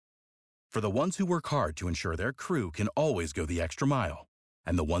For the ones who work hard to ensure their crew can always go the extra mile,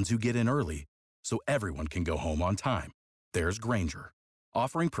 and the ones who get in early so everyone can go home on time, there's Grainger,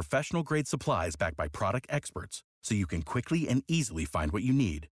 offering professional-grade supplies backed by product experts so you can quickly and easily find what you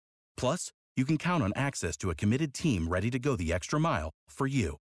need. Plus, you can count on access to a committed team ready to go the extra mile for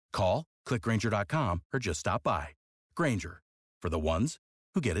you. Call, click Grainger.com, or just stop by. Grainger, for the ones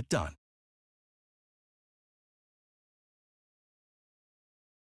who get it done.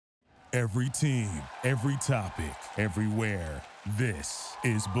 Every team, every topic, everywhere. This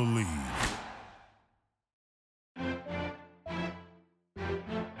is Believe.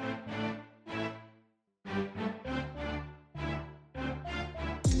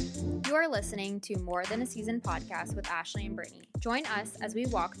 You're listening to More Than a Season podcast with Ashley and Brittany. Join us as we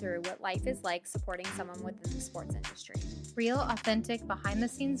walk through what life is like supporting someone within the sports industry. Real, authentic,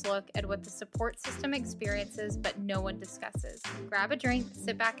 behind-the-scenes look at what the support system experiences but no one discusses. Grab a drink,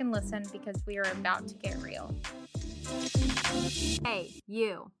 sit back and listen because we are about to get real. Hey,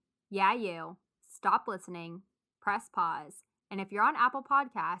 you. Yeah, you. Stop listening, press pause, and if you're on Apple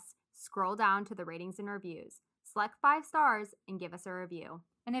Podcasts, scroll down to the ratings and reviews. Select 5 stars and give us a review.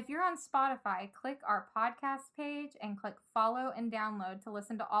 And if you're on Spotify, click our podcast page and click follow and download to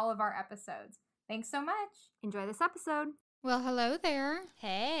listen to all of our episodes. Thanks so much. Enjoy this episode. Well, hello there.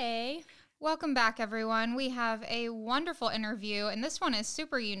 Hey. Welcome back, everyone. We have a wonderful interview, and this one is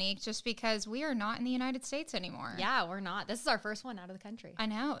super unique just because we are not in the United States anymore. Yeah, we're not. This is our first one out of the country. I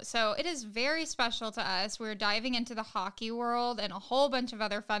know. So it is very special to us. We're diving into the hockey world and a whole bunch of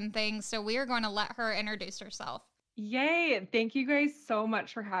other fun things, so we are going to let her introduce herself. Yay. Thank you guys so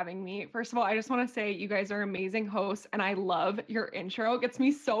much for having me. First of all, I just want to say you guys are amazing hosts and I love your intro. It gets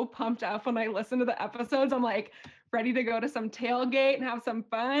me so pumped up when I listen to the episodes. I'm like ready to go to some tailgate and have some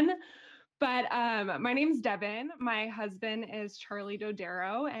fun. But my name's Devin. My husband is Charlie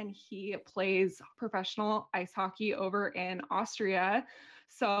Dodaro and he plays professional ice hockey over in Austria.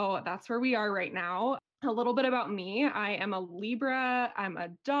 So that's where we are right now. A little bit about me. I am a Libra. I'm a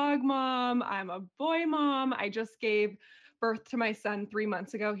dog mom. I'm a boy mom. I just gave birth to my son 3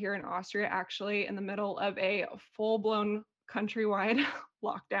 months ago here in Austria, actually in the middle of a full-blown countrywide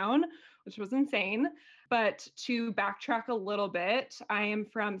lockdown, which was insane. But to backtrack a little bit, I am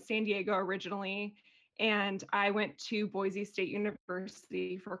from San Diego originally, and I went to Boise State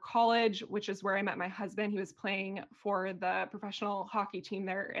University for college, which is where I met my husband. He was playing for the professional hockey team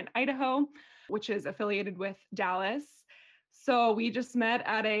there in Idaho, which is affiliated with Dallas. So we just met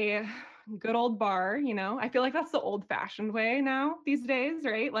at a good old bar, you know. I feel like that's the old-fashioned way now these days,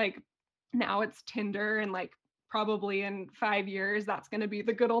 right? Like now it's Tinder and like probably in 5 years, that's going to be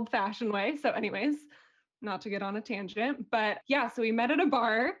the good old-fashioned way. So anyways, not to get on a tangent, but yeah, so we met at a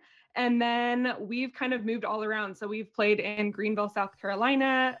bar. And then we've kind of moved all around. So we've played in Greenville, South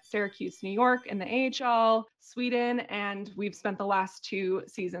Carolina, Syracuse, New York in the AHL, Sweden, and we've spent the last 2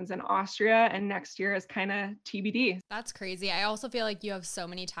 seasons in Austria. And next year is kind of TBD. That's crazy. I also feel like you have so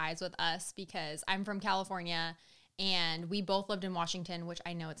many ties with us because I'm from California and we both lived in Washington, which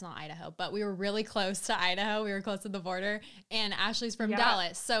I know it's not Idaho, but we were really close to Idaho. We were close to the border and Ashley's from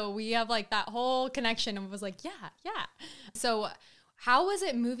Dallas. So we have like that whole connection and was like, yeah. So how was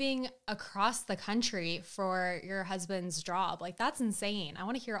it moving across the country for your husband's job? Like, that's insane. I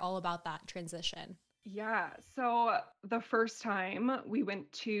want to hear all about that transition. Yeah. So the first time we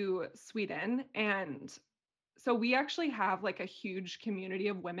went to Sweden, and so we actually have like a huge community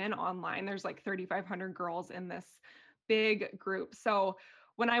of women online. There's like 3,500 girls in this big group. So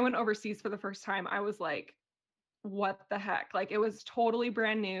when I went overseas for the first time, I was like, what the heck? Like, it was totally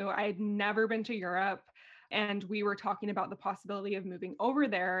brand new. I had never been to Europe. And we were talking about the possibility of moving over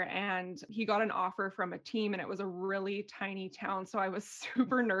there. And he got an offer from a team, and it was a really tiny town. So I was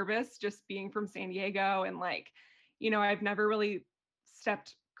super nervous just being from San Diego. And like, you know, I've never really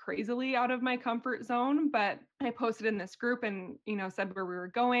stepped crazily out of my comfort zone, but I posted in this group and, you know, said where we were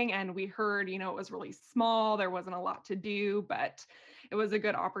going. And we heard, you know, it was really small. There wasn't a lot to do, but it was a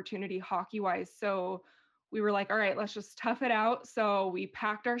good opportunity hockey wise. So we were like, all right, let's just tough it out. So we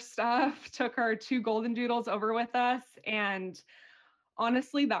packed our stuff, took our 2 golden doodles over with us. And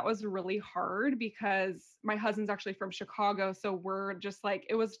honestly, that was really hard because my husband's actually from Chicago. So we're just like,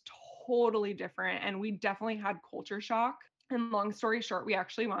 it was totally different. And we definitely had culture shock. And long story short, we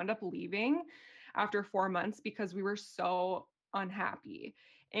actually wound up leaving after 4 months because we were so unhappy.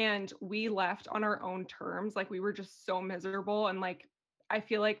 And we left on our own terms. Like, we were just so miserable. And like, I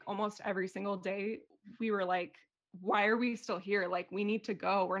feel like almost every single day we were like, why are we still here? Like, we need to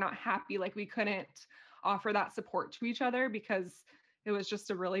go. We're not happy. Like, we couldn't offer that support to each other because, it was just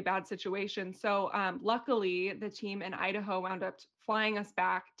a really bad situation. So luckily, the team in Idaho wound up flying us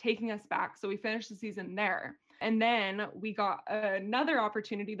back, taking us back. So we finished the season there. And then we got another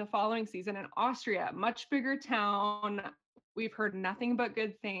opportunity the following season in Austria, much bigger town. We've heard nothing but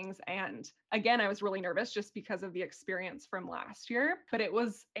good things. And again, I was really nervous just because of the experience from last year, but it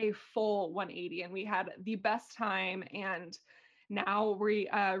was a full 180 and we had the best time. And now we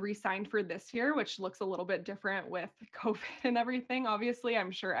re-signed for this year, which looks a little bit different with COVID and everything. Obviously,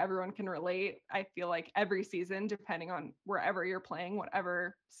 I'm sure everyone can relate. I feel like every season, depending on wherever you're playing,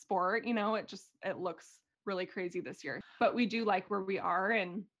 whatever sport, it looks really crazy this year. But we do like where we are,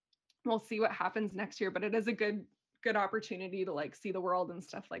 and we'll see what happens next year. But it is a good opportunity to like see the world and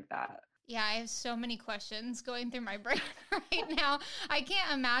stuff like that. Yeah, I have so many questions going through my brain right now. I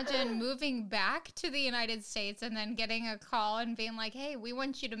can't imagine moving back to the United States and then getting a call and being like, hey, we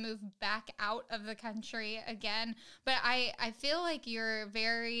want you to move back out of the country again. But I feel like you're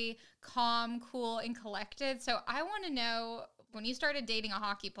very calm, cool, and collected. So I want to know, when you started dating a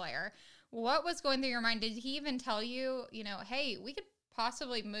hockey player, what was going through your mind? Did he even tell you, hey, we could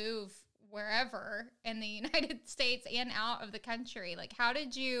possibly move wherever in the United States and out of the country? Like, how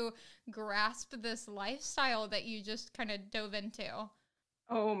did you grasp this lifestyle that you just kind of dove into?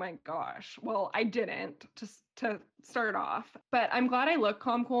 Oh my gosh. Well, I didn't, just to start off, but I'm glad I look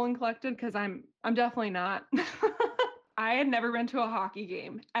calm, cool, and collected, because I'm definitely not. I had never been to a hockey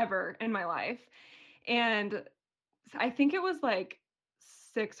game ever in my life. And I think it was like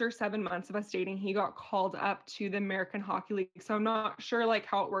 6 or 7 months of us dating, he got called up to the American Hockey League. So I'm not sure like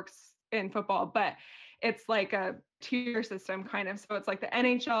how it works in football, but it's like a tier system kind of. So it's like the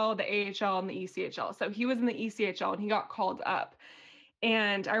NHL, the AHL, and the ECHL. So he was in the ECHL and he got called up.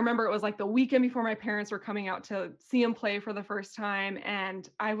 And I remember it was like the weekend before my parents were coming out to see him play for the first time. And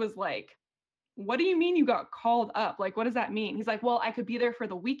I was like, what do you mean you got called up? Like, what does that mean? He's like, well, I could be there for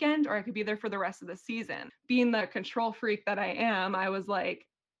the weekend or I could be there for the rest of the season. Being the control freak that I am, I was like,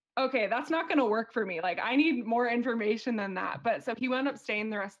 okay, that's not going to work for me. Like, I need more information than that. But so he wound up staying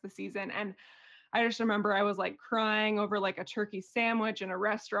the rest of the season. And I just remember I was like crying over like a turkey sandwich in a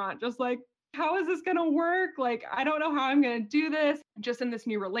restaurant, just like, how is this going to work? Like, I don't know how I'm going to do this. Just in this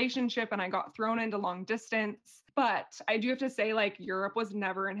new relationship, and I got thrown into long distance. But I do have to say, like, Europe was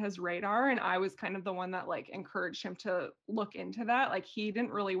never in his radar. And I was kind of the one that like encouraged him to look into that. Like, he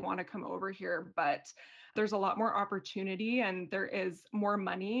didn't really want to come over here, but there's a lot more opportunity and there is more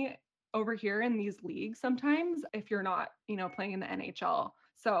money over here in these leagues sometimes if you're not, playing in the NHL.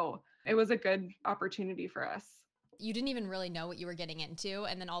 So it was a good opportunity for us. You didn't even really know what you were getting into.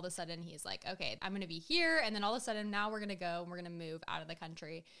 And then all of a sudden he's like, okay, I'm going to be here. And then all of a sudden now we're going to go and we're going to move out of the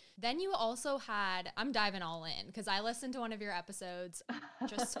country. Then you also had, I'm diving all in because I listened to one of your episodes,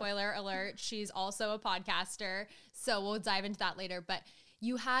 just spoiler alert. She's also a podcaster. So we'll dive into that later. But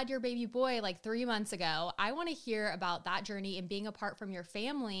you had your baby boy like 3 months ago. I want to hear about that journey and being apart from your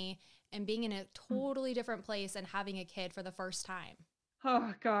family and being in a totally different place and having a kid for the first time.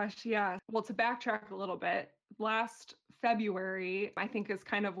 Oh gosh, yeah. Well, to backtrack a little bit, last February, I think is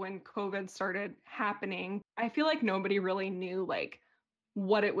kind of when COVID started happening. I feel like nobody really knew like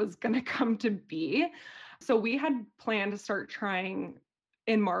what it was going to come to be. So we had planned to start trying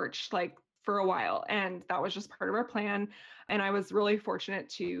in March, like for a while, and that was just part of our plan. And I was really fortunate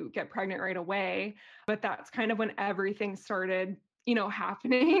to get pregnant right away, but that's kind of when everything started,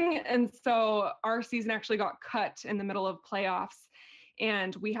 happening. And so our season actually got cut in the middle of playoffs.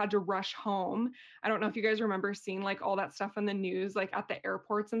 And we had to rush home. I don't know if you guys remember seeing like all that stuff on the news, like at the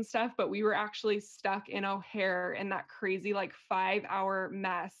airports and stuff, but we were actually stuck in O'Hare in that crazy like 5-hour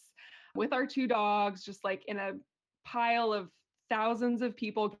mess with our 2 dogs, just like in a pile of thousands of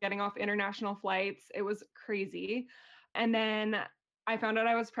people getting off international flights. It was crazy. And then I found out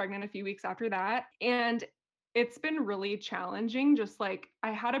I was pregnant a few weeks after that. And it's been really challenging. Just like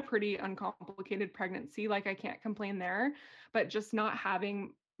I had a pretty uncomplicated pregnancy, like I can't complain there, but just not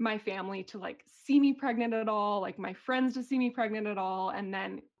having my family to like see me pregnant at all, like my friends to see me pregnant at all. And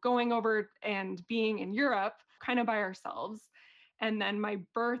then going over and being in Europe kind of by ourselves. And then my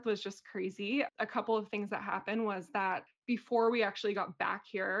birth was just crazy. A couple of things that happened was that before we actually got back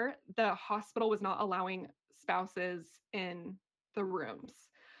here, the hospital was not allowing spouses in the rooms.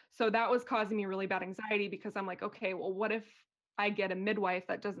 So that was causing me really bad anxiety because I'm like, okay, well, what if I get a midwife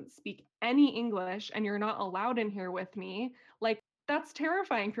that doesn't speak any English and you're not allowed in here with me? Like, that's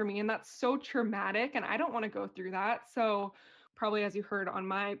terrifying for me. And that's so traumatic. And I don't want to go through that. So probably as you heard on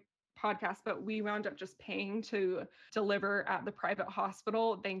my podcast, but we wound up just paying to deliver at the private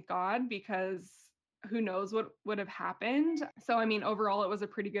hospital. Thank God, because who knows what would have happened. So, I mean, overall, it was a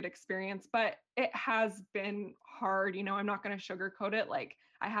pretty good experience, but it has been hard. You know, I'm not going to sugarcoat it. Like,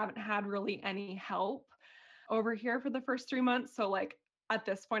 I haven't had really any help over here for the first 3 months. So like at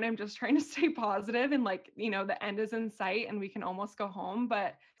this point, I'm just trying to stay positive and like, you know, the end is in sight and we can almost go home.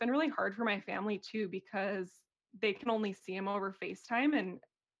 But it's been really hard for my family too, because they can only see him over FaceTime, and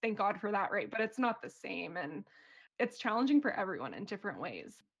thank God for that, right? But it's not the same. And it's challenging for everyone in different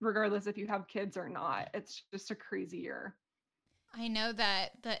ways, regardless if you have kids or not. It's just a crazy year. I know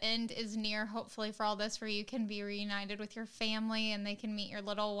that the end is near, hopefully, for all this, where you can be reunited with your family and they can meet your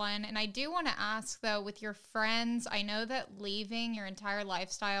little one. And I do want to ask, though, with your friends, I know that leaving your entire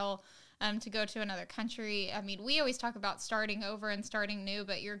lifestyle to go to another country, I mean, we always talk about starting over and starting new,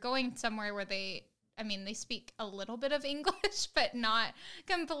 but you're going somewhere where they speak a little bit of English, but not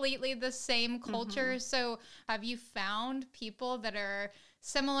completely the same culture. So have you found people that are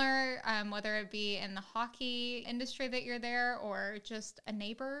similar, whether it be in the hockey industry that you're there or just a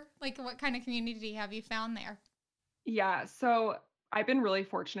neighbor? Like, what kind of community have you found there? Yeah, so I've been really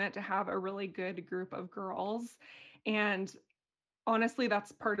fortunate to have a really good group of girls. And honestly,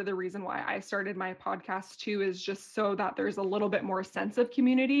 that's part of the reason why I started my podcast too, is just so that there's a little bit more sense of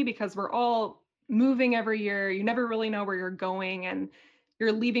community, because we're all moving every year. You never really know where you're going and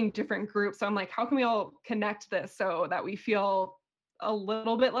you're leaving different groups. So I'm like, how can we all connect this so that we feel a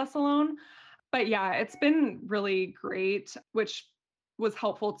little bit less alone? But yeah, it's been really great, which was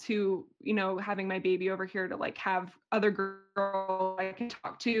helpful to, you know, having my baby over here to like have other girls I can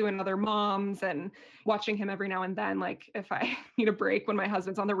talk to and other moms, and watching him every now and then, like if I need a break when my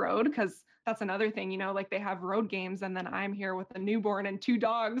husband's on the road, because that's another thing, you know, like they have road games and then I'm here with a newborn and 2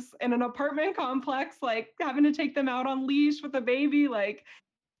 dogs in an apartment complex, like having to take them out on leash with a baby. Like,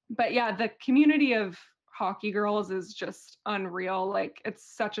 but yeah, the community of hockey girls is just unreal. Like,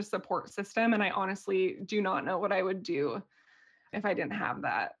 it's such a support system. And I honestly do not know what I would do if I didn't have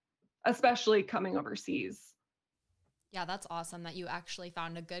that, especially coming overseas. Yeah, that's awesome that you actually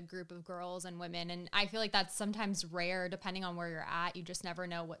found a good group of girls and women. And I feel like that's sometimes rare depending on where you're at. You just never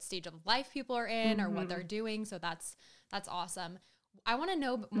know what stage of life people are in or what they're doing. So that's awesome. I want to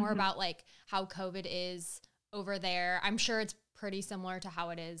know more about like how COVID is over there. I'm sure it's pretty similar to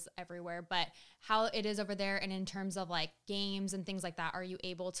how it is everywhere, but how it is over there, and in terms of like games and things like that, are you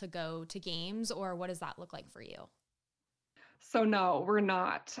able to go to games, or what does that look like for you? So no, we're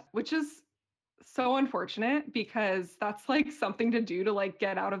not, which is so unfortunate, because that's like something to do to like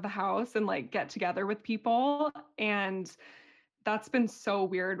get out of the house and like get together with people. And that's been so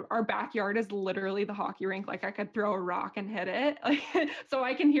weird. Our backyard is literally the hockey rink. Like, I could throw a rock and hit it. Like, so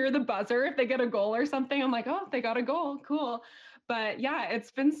I can hear the buzzer if they get a goal or something. I'm like, oh, they got a goal. Cool. But yeah, it's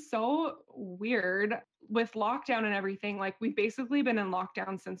been so weird with lockdown and everything. Like, we've basically been in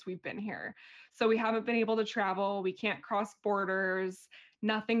lockdown since we've been here. So we haven't been able to travel. We can't cross borders.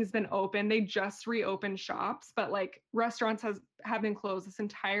 Nothing's been open. They just reopened shops, but like restaurants have been closed this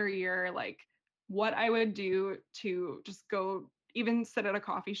entire year. Like, what I would do to just go even sit at a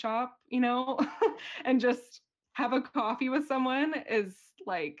coffee shop, you know, and just have a coffee with someone is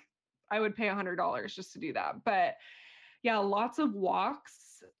like, I would pay $100 just to do that. But yeah, lots of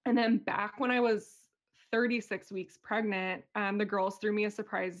walks. And then back when I was 36 weeks pregnant, the girls threw me a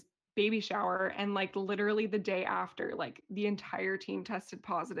surprise baby shower. And like literally the day after, like the entire team tested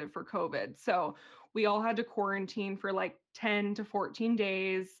positive for COVID. So we all had to quarantine for like 10 to 14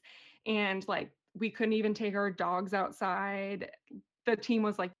 days. And like, we couldn't even take our dogs outside. The team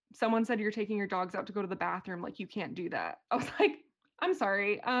was like, someone said, you're taking your dogs out to go to the bathroom. Like, you can't do that. I was like, I'm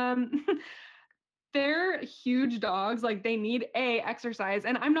sorry. They're huge dogs. Like, they need exercise.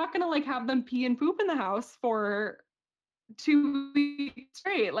 And I'm not going to like have them pee and poop in the house for 2 weeks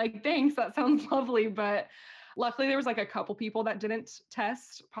straight. Like, thanks. That sounds lovely. But luckily there was like a couple people that didn't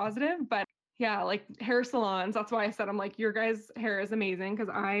test positive. But yeah, like hair salons. That's why I said, I'm like, your guys' hair is amazing, because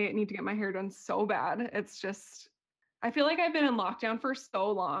I need to get my hair done so bad. It's just, I feel like I've been in lockdown for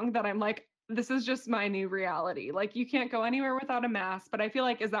so long that I'm like, this is just my new reality. Like, you can't go anywhere without a mask. But I feel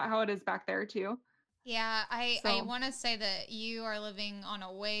like, is that how it is back there too? Yeah, I want to say that you are living on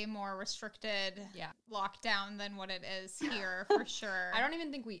a way more restricted lockdown than what it is here, for sure. I don't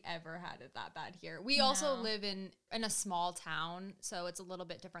even think we ever had it that bad here. We also live in a small town, so it's a little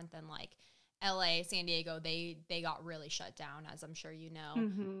bit different than like LA, San Diego. They got really shut down, as I'm sure you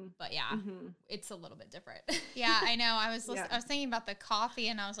know. But yeah, it's a little bit different. Yeah, I know. I was thinking about the coffee,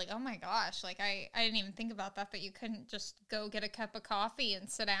 and I was like, oh my gosh, like I didn't even think about that you couldn't just go get a cup of coffee and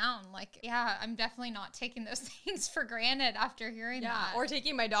sit down. Like, yeah, I'm definitely not taking those things for granted after hearing that. Or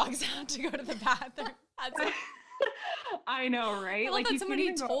taking my dogs out to go to the bathroom. I know, right? I love like, that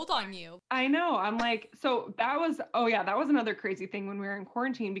somebody told on you. I know. I'm like, so that was another crazy thing when we were in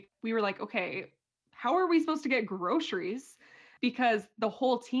quarantine. We were like, okay, how are we supposed to get groceries? Because the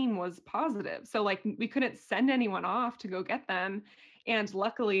whole team was positive. So like we couldn't send anyone off to go get them. And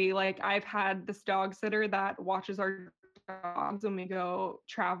luckily, like I've had this dog sitter that watches our dogs when we go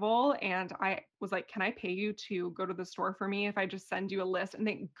travel. And I was like, can I pay you to go to the store for me if I just send you a list? And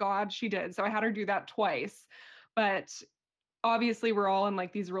thank God she did. So I had her do that twice. But obviously we're all in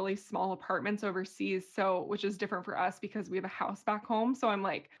like these really small apartments overseas, so which is different for us because we have a house back home. So I'm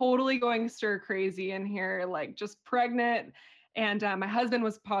like totally going stir crazy in here, like just pregnant. And my husband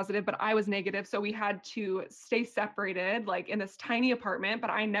was positive, but I was negative. So we had to stay separated, like in this tiny apartment, but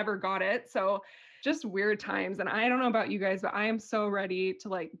I never got it. So just weird times. And I don't know about you guys, but I am so ready to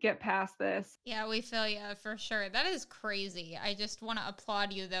like get past this. Yeah, we feel you for sure. That is crazy. I just want to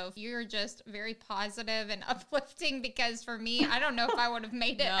applaud you though. You're just very positive and uplifting, because for me, I don't know if I would have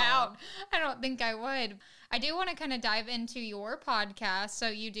made it out. I don't think I would. I do want to kind of dive into your podcast. So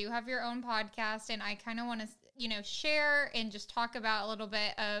you do have your own podcast, and I kind of want to, share and just talk about a little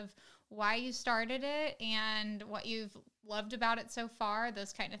bit of why you started it and what you've loved about it so far,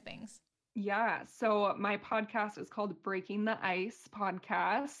 those kind of things. Yeah. So my podcast is called Breaking the Ice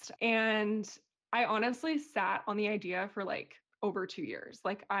Podcast. And I honestly sat on the idea for like over 2 years.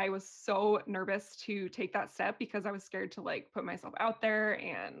 Like I was so nervous to take that step because I was scared to like put myself out there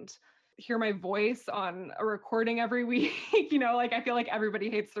and hear my voice on a recording every week. Like I feel like everybody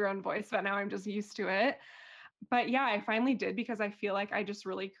hates their own voice, but now I'm just used to it. But yeah, I finally did, because I feel like I just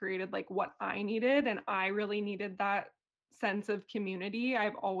really created like what I needed, and I really needed that sense of community.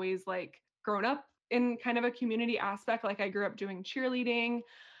 I've always like grown up in kind of a community aspect. Like I grew up doing cheerleading,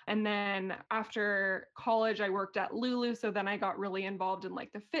 and then after college I worked at Lulu, so then I got really involved in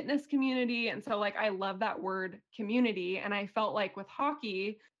like the fitness community. And so like I love that word community, and I felt like with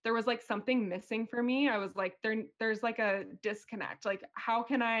hockey there was like something missing for me. I was like there's like a disconnect. Like how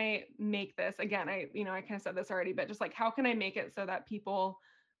can I make this, again, I kind of said this already, but just like how can I make it so that people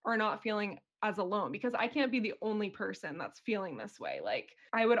are not feeling as alone, because I can't be the only person that's feeling this way. Like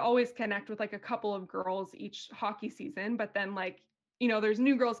I would always connect with like a couple of girls each hockey season, but then like, there's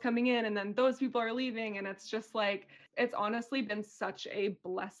new girls coming in and then those people are leaving. And it's just like, it's honestly been such a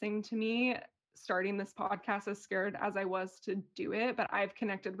blessing to me starting this podcast, as scared as I was to do it. But I've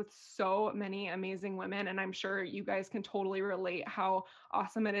connected with so many amazing women, and I'm sure you guys can totally relate how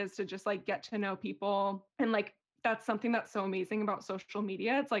awesome it is to just like get to know people. And like that's something that's so amazing about social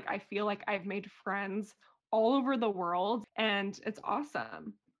media. It's like I feel like I've made friends all over the world, and it's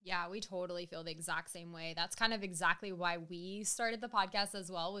awesome. Yeah, we totally feel the exact same way. That's kind of exactly why we started the podcast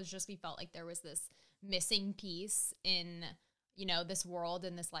as well, was just we felt like there was this missing piece in, this world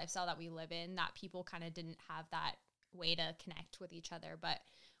and this lifestyle that we live in, that people kind of didn't have that way to connect with each other. But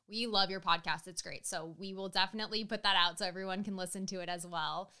we love your podcast. It's great. So we will definitely put that out so everyone can listen to it as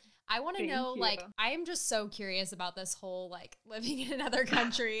well. I want to know, like, I am just so curious about this whole, like, living in another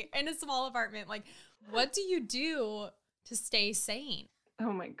country in a small apartment. Like, what do you do to stay sane?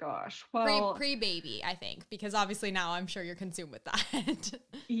 Oh my gosh. Well, pre-baby, I think, because obviously now I'm sure you're consumed with that.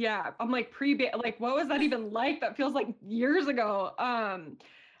 Yeah. I'm like pre-baby. Like, what was that even like? That feels like years ago.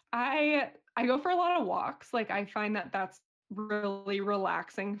 I go for a lot of walks. Like, I find that that's really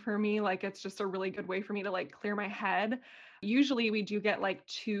relaxing for me. Like, it's just a really good way for me to like clear my head. Usually we do get like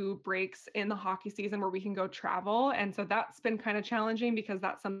 2 breaks in the hockey season where we can go travel. And so that's been kind of challenging, because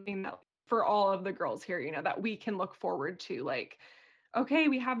that's something that for all of the girls here, that we can look forward to. Like, okay,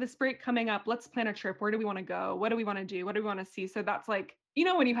 we have this break coming up. Let's plan a trip. Where do we want to go? What do we want to do? What do we want to see? So that's like,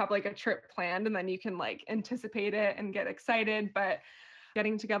 when you have like a trip planned and then you can like anticipate it and get excited. But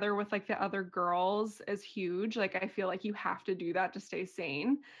getting together with like the other girls is huge. Like, I feel like you have to do that to stay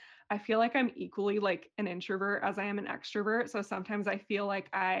sane. I feel like I'm equally like an introvert as I am an extrovert. So sometimes I feel like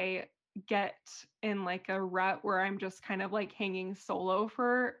I get in like a rut where I'm just kind of like hanging solo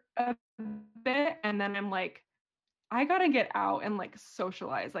for a bit. And then I'm like, I got to get out and like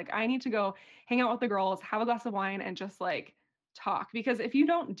socialize. Like I need to go hang out with the girls, have a glass of wine, and just like talk. Because if you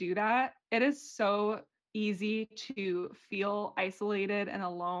don't do that, it is so easy to feel isolated and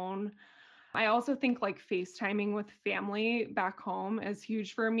alone. I also think like FaceTiming with family back home is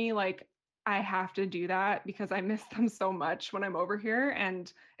huge for me. Like I have to do that because I miss them so much when I'm over here.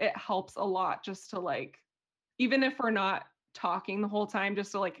 And it helps a lot just to like, even if we're not talking the whole time,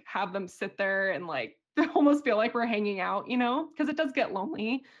 just to like have them sit there and like almost feel like we're hanging out, because it does get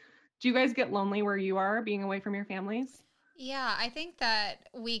lonely. Do you guys get lonely where you are, being away from your families? Yeah, I think that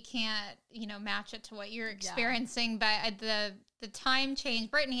we can't, match it to what you're experiencing, but the time change,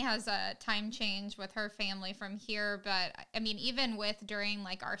 Brittany has a time change with her family from here, but I mean, even with during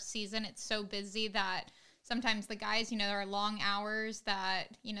like our season, it's so busy that sometimes the guys, there are long hours that,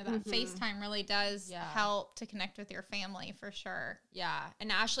 that FaceTime really does help to connect with your family for sure. Yeah.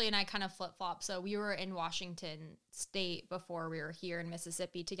 And Ashley and I kind of flip-flop. So we were in Washington State before we were here in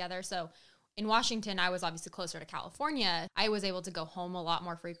Mississippi together. So in Washington, I was obviously closer to California. I was able to go home a lot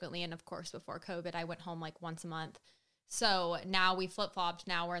more frequently. And of course, before COVID, I went home like once a month. So now we flip-flopped.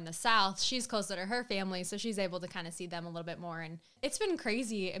 Now we're in the South. She's closer to her family, so she's able to kind of see them a little bit more. And it's been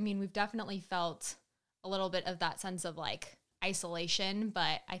crazy. I mean, we've definitely felt a little bit of that sense of like isolation,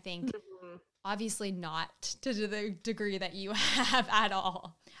 but I think obviously not to the degree that you have at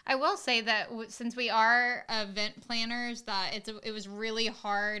all. I will say that since we are event planners, that it was really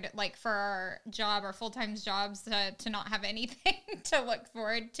hard, like for our job, our full-time jobs, to not have anything to look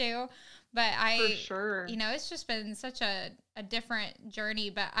forward to. But for sure, it's just been such a different journey.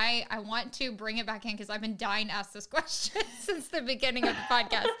 But I want to bring it back in because I've been dying to ask this question since the beginning of the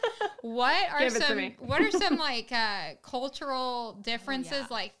podcast. What are some like cultural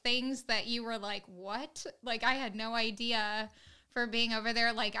differences, like things that you were like, what? Like I had no idea for being over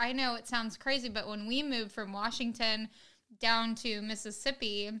there. Like I know it sounds crazy, but when we moved from Washington down to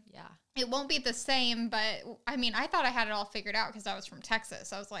Mississippi, it won't be the same, but I mean, I thought I had it all figured out because I was from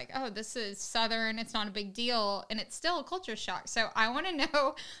Texas. I was like, oh, this is Southern. It's not a big deal. And it's still a culture shock. So I want to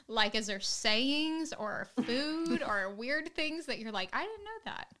know, like, is there sayings or food or weird things that you're like, I didn't know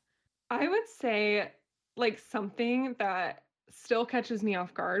that? I would say like something that still catches me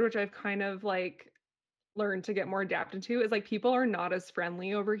off guard, which I've kind of like learned to get more adapted to, is like people are not as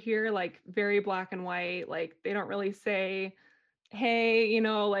friendly over here, like very black and white. Like they don't really say, hey,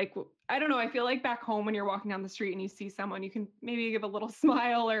 like, I don't know. I feel like back home when you're walking down the street and you see someone, you can maybe give a little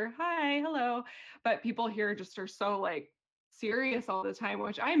smile or hi, hello. But people here just are so like serious all the time,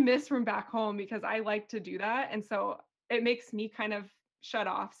 which I miss from back home because I like to do that. And so it makes me kind of shut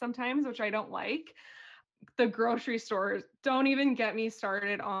off sometimes, which I don't like. The grocery stores, don't even get me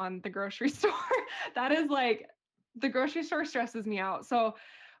started on the grocery store. That is like, the grocery store stresses me out. So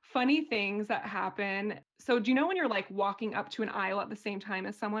funny things that happen. So do you know when you're like walking up to an aisle at the same time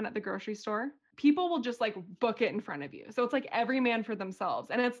as someone at the grocery store? People will just like book it in front of you. So it's like every man for themselves.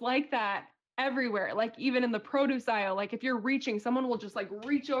 And it's like that everywhere. Like even in the produce aisle, like if you're reaching, someone will just like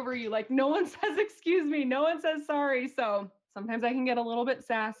reach over you. Like no one says, excuse me, no one says sorry. So sometimes I can get a little bit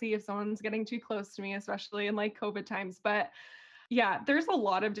sassy if someone's getting too close to me, especially in like COVID times. But yeah, there's a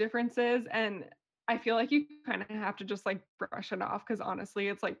lot of differences. And I feel like you kind of have to just like brush it off because honestly,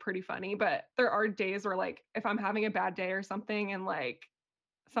 it's like pretty funny. But there are days where like if I'm having a bad day or something and like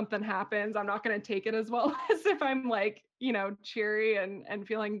something happens, I'm not going to take it as well as if I'm like, cheery and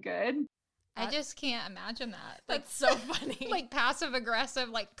feeling good. I just can't imagine that. That's so funny. Like passive aggressive,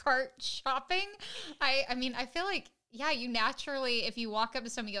 like cart shopping. I mean, I feel like, yeah, you naturally, if you walk up to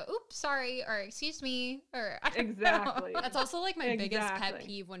somebody, go, oops, sorry, or excuse me, or I don't Exactly. know. That's also like my biggest pet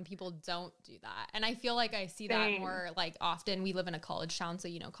peeve when people don't do that. And I feel like I see that more like often. We live in a college town, so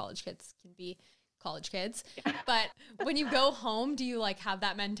college kids can be college kids. But when you go home, do you like have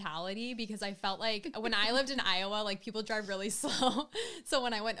that mentality? Because I felt like when I lived in Iowa, like people drive really slow. So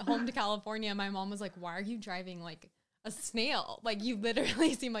when I went home to California, my mom was like, why are you driving like a snail? Like you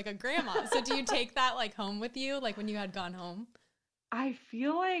literally seem like a grandma. So do you take that like home with you, like when you had gone home? I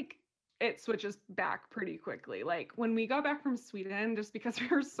feel like it switches back pretty quickly. Like when we got back from Sweden, just because we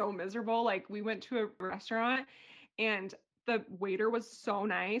were so miserable, like we went to a restaurant and the waiter was so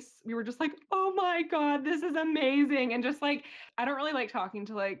nice. We were just like, oh my God, this is amazing. And just like, I don't really like talking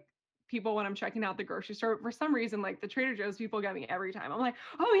to like people when I'm checking out the grocery store. For some reason, like the Trader Joe's people get me every time. I'm like,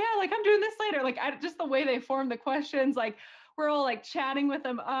 oh yeah, like I'm doing this later. Like just the way they form the questions, like we're all like chatting with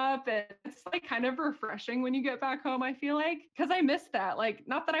them up. And it's like kind of refreshing when you get back home, I feel like, because I miss that. Like,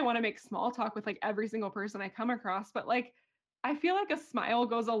 not that I want to make small talk with like every single person I come across, but like, I feel like a smile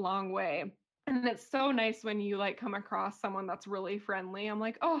goes a long way. And it's so nice when you like come across someone that's really friendly. I'm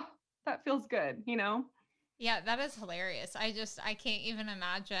like, oh, that feels good, Yeah, that is hilarious. I can't even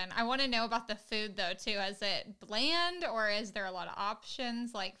imagine. I want to know about the food though too. Is it bland or is there a lot of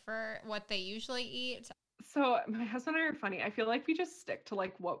options like for what they usually eat? So my husband and I are funny. I feel like we just stick to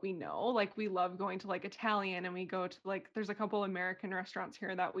like what we know. Like we love going to like Italian and we go to like, there's a couple American restaurants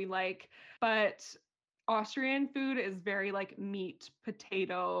here that we like, but Austrian food is very like meat,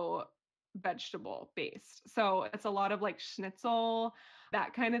 potato, vegetable based. So it's a lot of like schnitzel,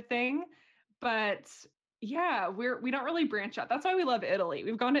 that kind of thing. But yeah, we don't really branch out. That's why we love Italy.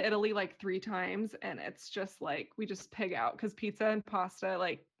 We've gone to Italy like 3 times and it's just like we just pig out because pizza and pasta,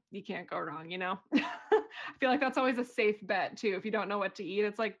 like you can't go wrong, I feel like that's always a safe bet too. If you don't know what to eat,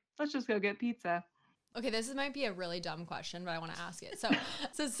 it's like, let's just go get pizza. Okay, might be a really dumb question, but I want to ask it.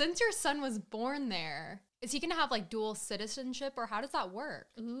 So since your son was born there, is he going to have like dual citizenship, or how does that work?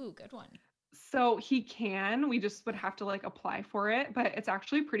 Ooh, good one. So he can, we just would have to like apply for it, but it's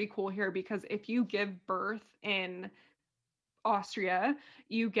actually pretty cool here because if you give birth in Austria,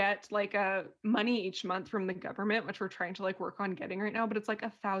 you get like a money each month from the government, which we're trying to like work on getting right now, but it's like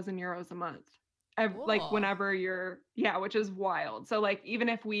 1,000 euros a month. Like Cool. whenever which is wild. So like even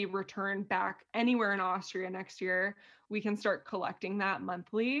if we return back anywhere in Austria next year, we can start collecting that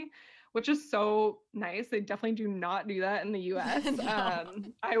monthly, which is so nice. They definitely do not do that in the US. No.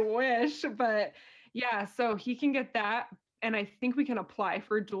 I wish, but yeah, so he can get that. And I think we can apply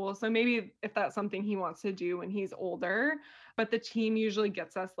for dual. So maybe if that's something he wants to do when he's older, but the team usually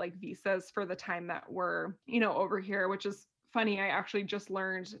gets us like visas for the time that we're, over here, which is funny. I actually just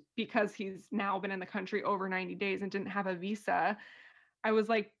learned because he's now been in the country over 90 days and didn't have a visa. I was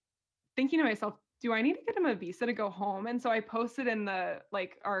like thinking to myself, do I need to get him a visa to go home? And so I posted in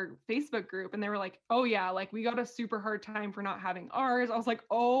our Facebook group and they were like, oh yeah, like we got a super hard time for not having ours. I was like,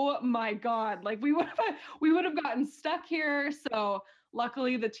 oh my God, like we would have gotten stuck here. So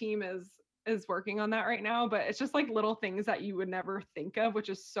luckily the team is working on that right now, but it's just like little things that you would never think of, which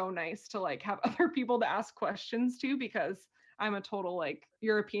is so nice to like have other people to ask questions to, because I'm a total like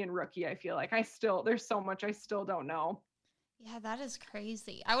European rookie. I feel like there's so much I still don't know. Yeah, that is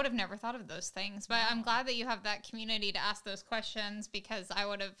crazy. I would have never thought of those things, but I'm glad that you have that community to ask those questions, because I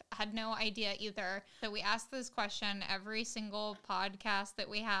would have had no idea either. So we ask this question every single podcast that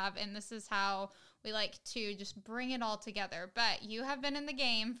we have, and this is how we like to just bring it all together. But you have been in the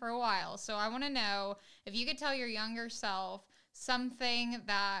game for a while, so I want to know if you could tell your younger self something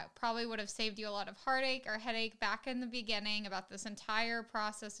that probably would have saved you a lot of heartache or headache back in the beginning about this entire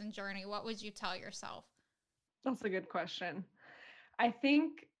process and journey, what would you tell yourself? That's a good question. I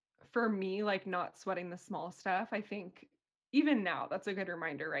think for me, like not sweating the small stuff, I think even now that's a good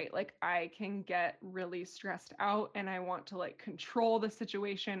reminder, right? Like I can get really stressed out and I want to like control the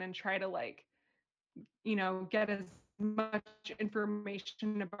situation and try to like, get as much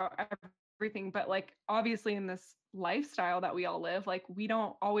information about everything. But like obviously in this lifestyle that we all live, like we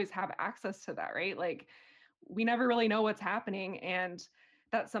don't always have access to that, right? Like we never really know what's happening. And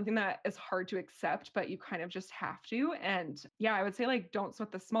that's something that is hard to accept, but you kind of just have to. And yeah, I would say like, don't sweat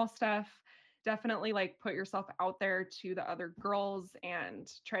the small stuff. Definitely like put yourself out there to the other girls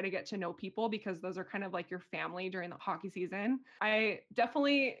and try to get to know people, because those are kind of like your family during the hockey season. I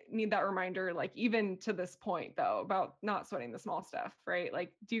definitely need that reminder, like even to this point though, about not sweating the small stuff, right?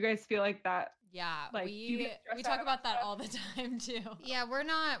 Like, do you guys feel like that? Yeah, Like, we talk about that all the time too. Yeah, we're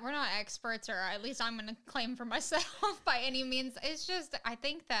not experts, or at least I'm going to claim for myself by any means. It's just, I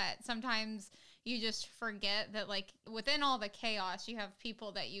think that sometimes you just forget that like within all the chaos, you have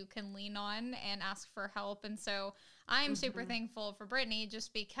people that you can lean on and ask for help. And so I'm super thankful for Brittany,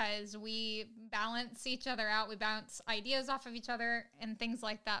 just because we balance each other out. We bounce ideas off of each other and things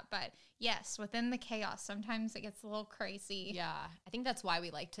like that. But yes, within the chaos, sometimes it gets a little crazy. Yeah, I think that's why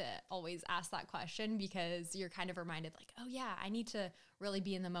we like to always ask that question, because you're kind of reminded like, oh yeah, I need to really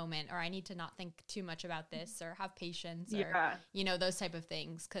be in the moment, or I need to not think too much about this, or have patience, or, those type of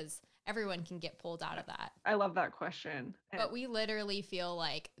things, because everyone can get pulled out of that. I love that question. But we literally feel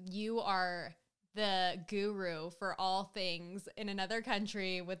like you are the guru for all things in another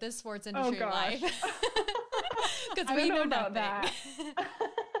country with this sports industry life. Because we know about nothing. that.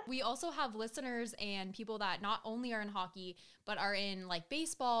 We also have listeners and people that not only are in hockey, but are in like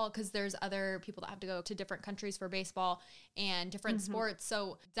baseball, because there's other people that have to go to different countries for baseball and different sports.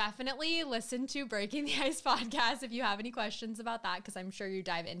 So definitely listen to Breaking the Ice podcast if you have any questions about that, because I'm sure you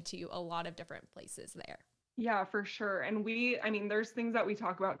dive into a lot of different places there. Yeah, for sure. And there's things that we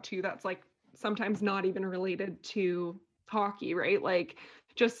talk about too that's like sometimes not even related to hockey, right? Like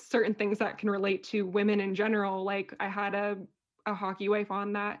just certain things that can relate to women in general. Like I had a hockey wife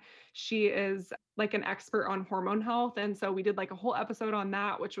on that. She is like an expert on hormone health. And so we did like a whole episode on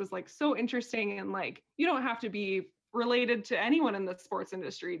that, which was like so interesting. And like, you don't have to be related to anyone in the sports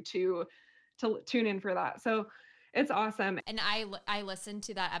industry to tune in for that. So it's awesome. And I listened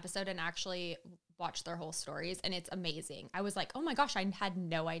to that episode and actually watched their whole stories, and it's amazing. I was like, oh my gosh, I had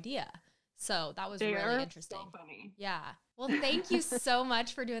no idea. So that was really interesting. So funny. Yeah. Well, thank you so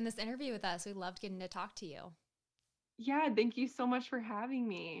much for doing this interview with us. We loved getting to talk to you. Yeah, thank you so much for having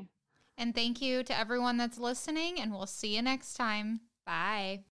me. And thank you to everyone that's listening, and we'll see you next time.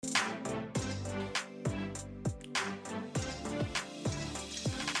 Bye.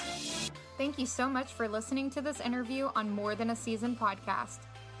 Thank you so much for listening to this interview on More Than a Season podcast.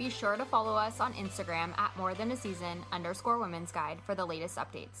 Be sure to follow us on Instagram at morethanAseason_women's guide for the latest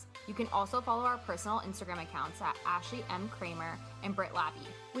updates. You can also follow our personal Instagram accounts at Ashley M. Kramer and Britt Labby.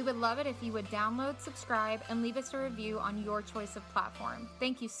 We would love it if you would download, subscribe, and leave us a review on your choice of platform.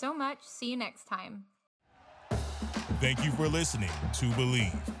 Thank you so much. See you next time. Thank you for listening to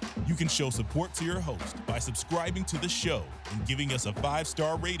Believe. You can show support to your host by subscribing to the show and giving us a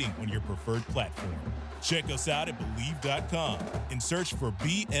 5-star rating on your preferred platform. Check us out at Believe.com and search for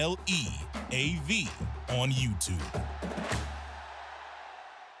BLEAV on YouTube.